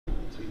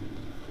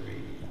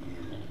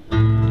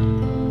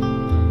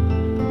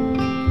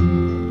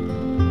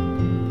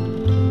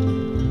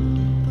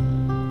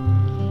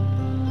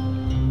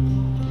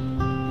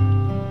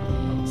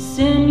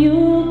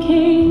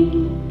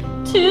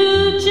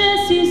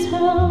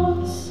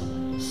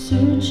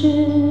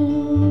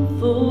searching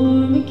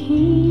for a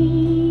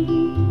king.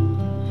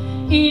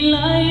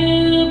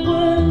 Eliab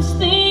was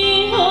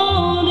the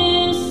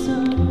oldest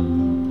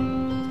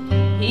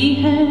son. He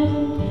had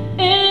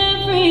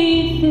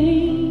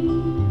everything.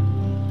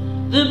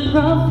 The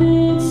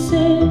prophet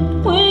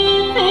said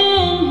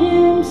within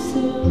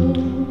himself,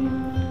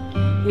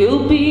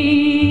 he'll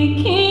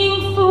be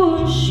king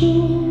for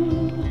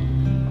sure.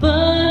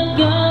 But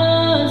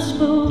God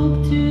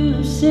spoke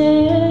to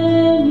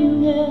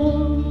Samuel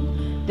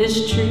this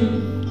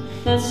truth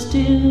that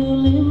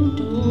still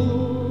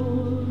endures.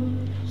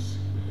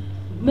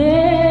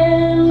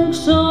 Man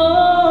looks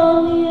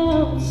on the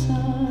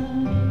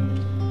outside,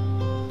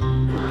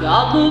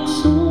 God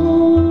looks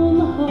on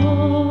the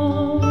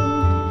heart,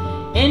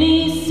 and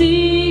He's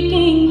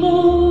seeking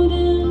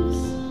motives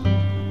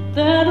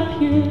that are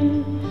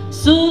pure.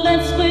 So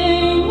that's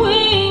where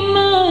we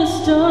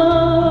must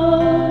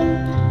start.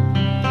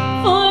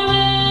 For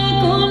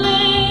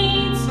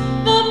accolades,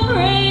 the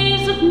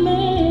praise of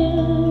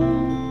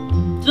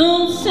man,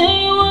 don't say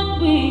what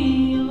we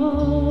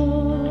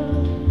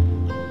are.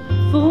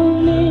 For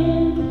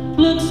man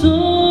looks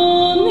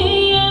on the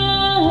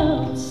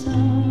outside,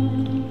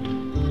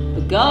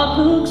 but God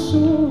looks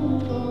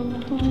on the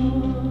heart.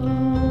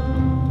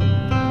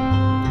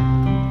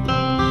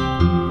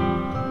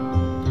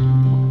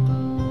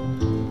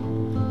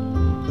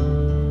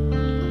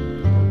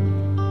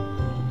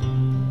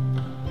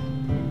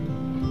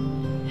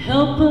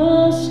 Help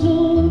us,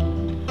 Lord,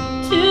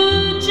 to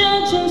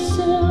judge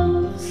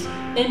ourselves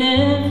in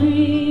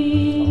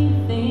everything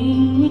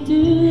we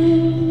do,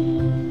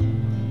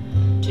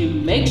 to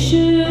make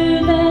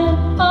sure that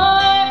our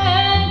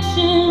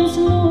actions,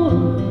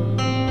 Lord,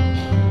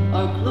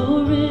 are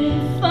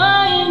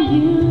glorifying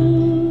you.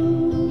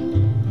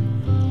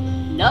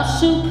 Not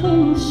so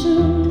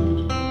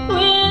concerned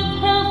with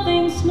how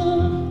things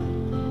look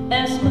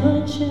as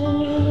much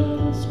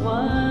as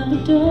what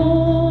we've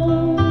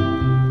done.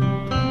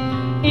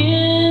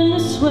 In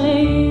this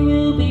way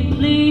we'll be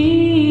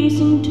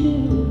pleasing to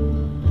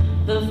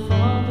the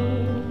Father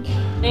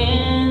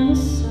and the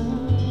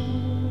Son.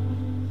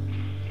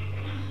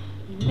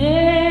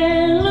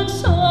 Man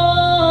looks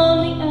on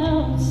the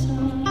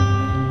outside,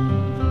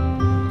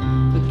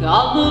 but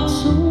God looks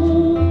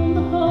on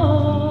the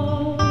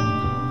heart,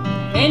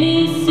 and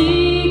He's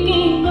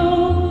seeking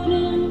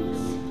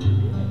motives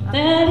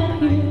that are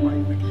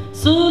pure.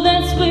 So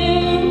that's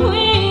where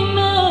we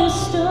must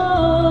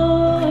start.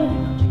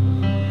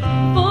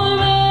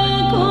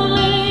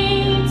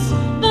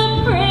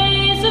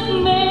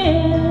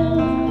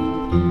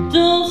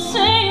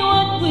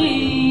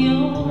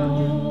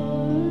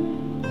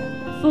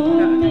 For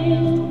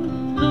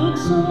man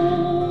looks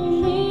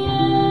on the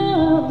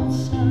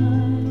outside,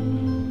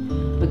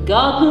 but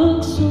God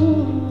looks on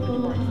the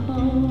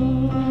heart.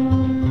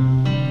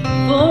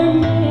 For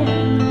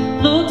man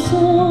looks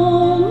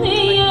on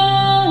the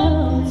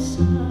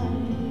outside,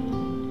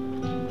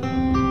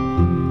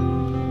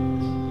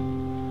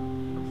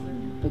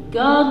 but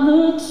God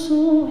looks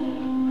on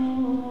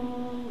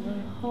the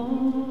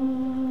heart.